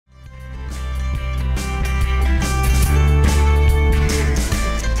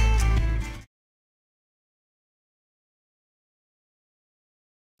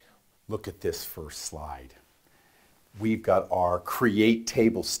Look at this first slide. We've got our create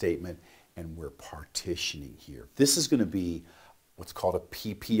table statement and we're partitioning here. This is going to be what's called a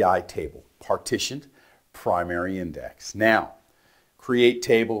PPI table, partitioned primary index. Now, create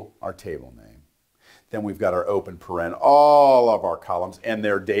table, our table name. Then we've got our open paren, all of our columns and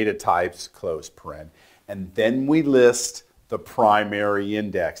their data types, close paren. And then we list the primary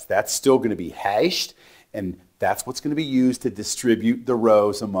index. That's still going to be hashed, and that's what's going to be used to distribute the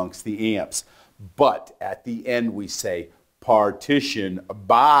rows amongst the amps. But at the end we say partition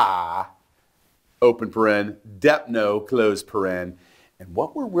by open paren, depno, close paren. And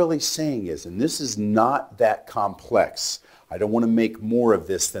what we're really saying is, and this is not that complex, I don't want to make more of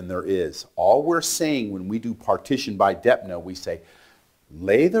this than there is. All we're saying when we do partition by depno, we say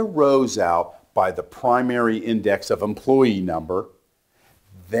lay the rows out by the primary index of employee number.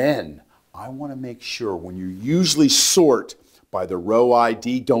 Then I want to make sure when you usually sort by the row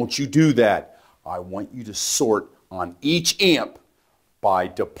ID, don't you do that. I want you to sort on each amp by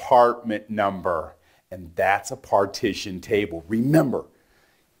department number. And that's a partition table. Remember,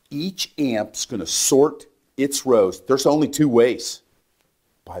 each amp's going to sort its rows. There's only two ways.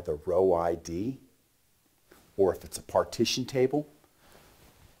 By the row ID, or if it's a partition table,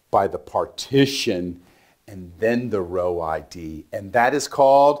 by the partition and then the row ID. And that is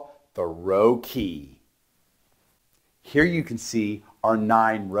called the row key. Here you can see our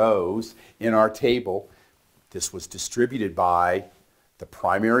 9 rows in our table. This was distributed by the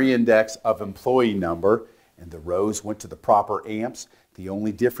primary index of employee number, and the rows went to the proper amps. The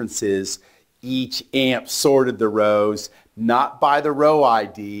only difference is each amp sorted the rows not by the row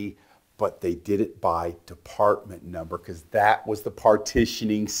ID, but they did it by department number because that was the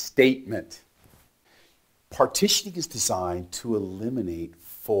partitioning statement. Partitioning is designed to eliminate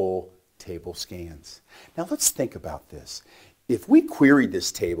full table scans. Now let's think about this. If we queried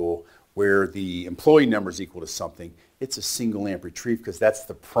this table where the employee number is equal to something, it's a single amp retrieve because that's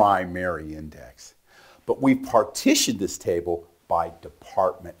the primary index. But we partitioned this table by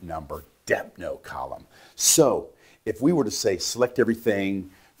department number, depno column. So if we were to say select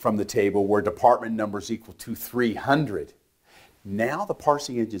everything from the table where department number is equal to 300, now the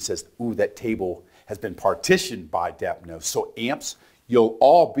parsing engine says, ooh, that table has been partitioned by depno. So amps, you'll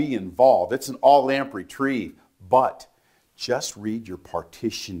all be involved. It's an all amp retrieve, but just read your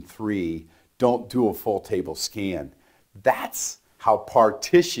partition 3. Don't do a full table scan. That's how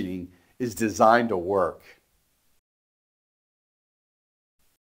partitioning is designed to work.